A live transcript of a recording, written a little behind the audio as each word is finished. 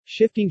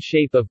Shifting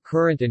shape of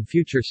current and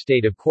future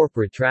state of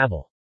corporate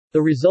travel.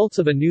 The results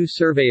of a new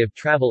survey of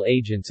travel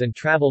agents and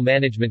travel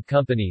management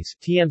companies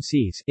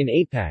 (TMCs) in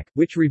APAC,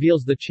 which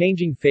reveals the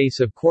changing face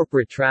of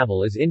corporate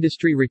travel as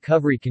industry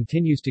recovery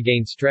continues to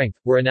gain strength,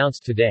 were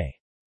announced today.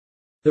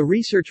 The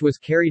research was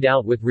carried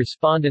out with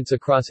respondents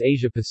across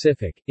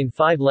Asia-Pacific, in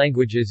 5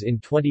 languages in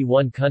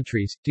 21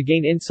 countries, to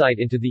gain insight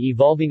into the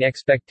evolving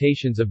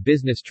expectations of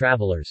business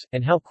travelers,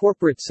 and how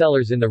corporate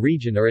sellers in the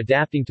region are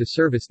adapting to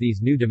service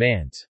these new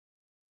demands.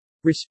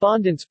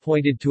 Respondents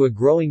pointed to a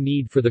growing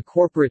need for the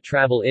corporate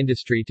travel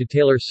industry to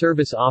tailor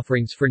service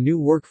offerings for new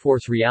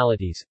workforce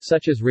realities,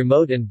 such as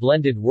remote and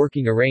blended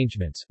working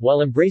arrangements,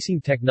 while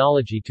embracing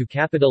technology to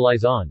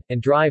capitalize on,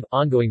 and drive,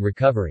 ongoing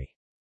recovery.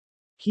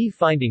 Key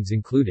findings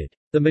included: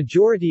 the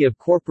majority of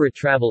corporate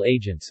travel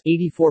agents,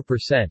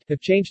 84%,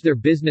 have changed their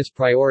business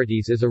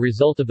priorities as a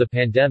result of the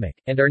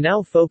pandemic, and are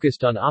now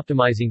focused on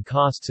optimizing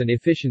costs and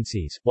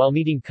efficiencies, while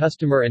meeting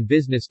customer and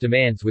business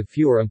demands with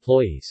fewer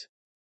employees.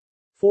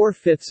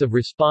 4/5 of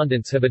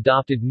respondents have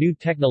adopted new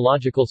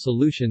technological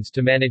solutions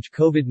to manage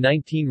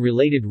COVID-19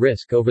 related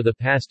risk over the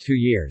past 2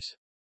 years.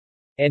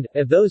 And,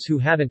 of those who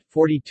haven't,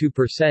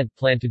 42%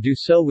 plan to do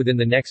so within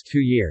the next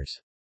 2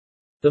 years.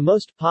 The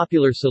most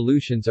popular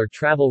solutions are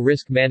travel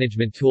risk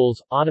management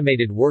tools,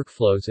 automated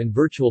workflows and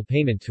virtual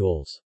payment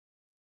tools.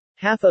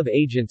 Half of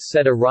agents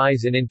said a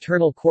rise in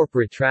internal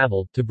corporate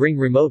travel, to bring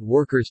remote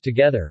workers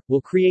together, will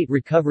create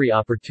recovery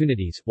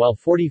opportunities, while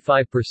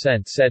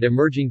 45% said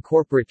emerging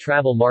corporate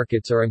travel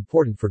markets are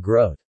important for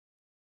growth.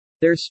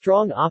 There's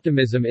strong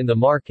optimism in the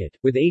market,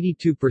 with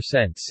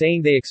 82%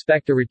 saying they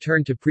expect a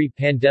return to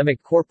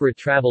pre-pandemic corporate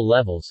travel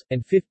levels,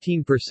 and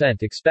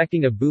 15%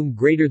 expecting a boom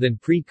greater than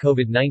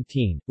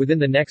pre-COVID-19, within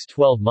the next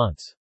 12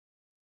 months.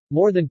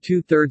 More than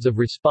 2/3 of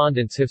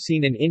respondents have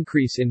seen an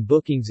increase in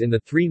bookings in the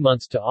 3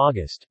 months to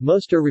August.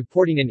 Most are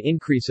reporting an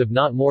increase of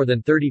not more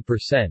than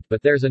 30%,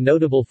 but there's a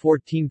notable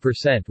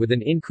 14% with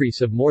an increase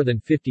of more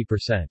than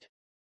 50%.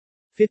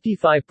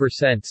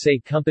 55% say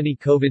company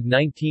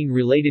COVID-19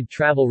 related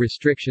travel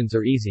restrictions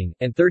are easing,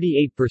 and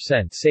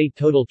 38% say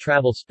total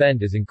travel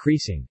spend is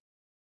increasing.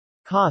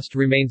 Cost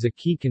remains a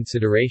key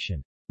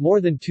consideration. More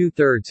than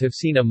 2/3 have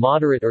seen a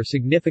moderate or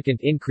significant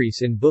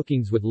increase in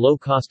bookings with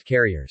low-cost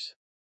carriers.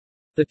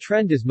 The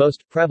trend is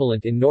most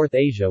prevalent in North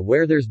Asia,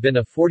 where there's been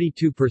a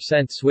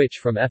 42% switch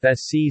from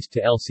FSCs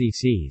to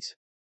LCCs.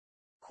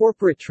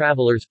 Corporate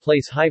travelers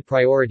place high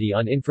priority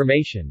on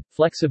information,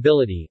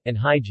 flexibility, and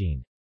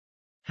hygiene.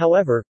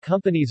 However,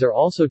 companies are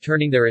also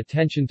turning their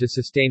attention to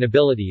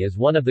sustainability as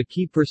one of the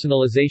key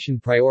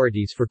personalization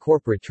priorities for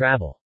corporate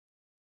travel.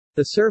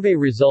 The survey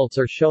results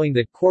are showing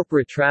that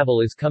corporate travel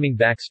is coming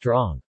back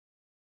strong.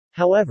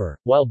 However,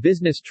 while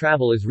business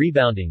travel is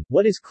rebounding,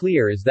 what is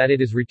clear is that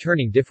it is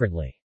returning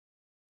differently.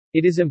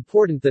 It is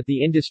important that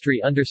the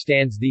industry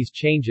understands these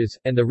changes,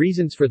 and the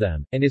reasons for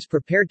them, and is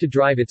prepared to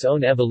drive its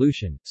own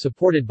evolution,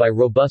 supported by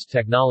robust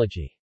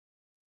technology.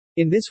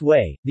 In this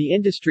way, the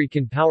industry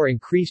can power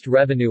increased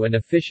revenue and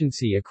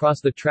efficiency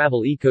across the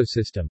travel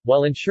ecosystem,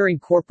 while ensuring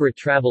corporate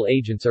travel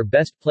agents are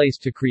best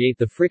placed to create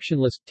the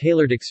frictionless,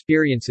 tailored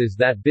experiences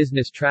that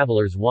business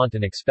travelers want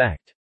and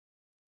expect.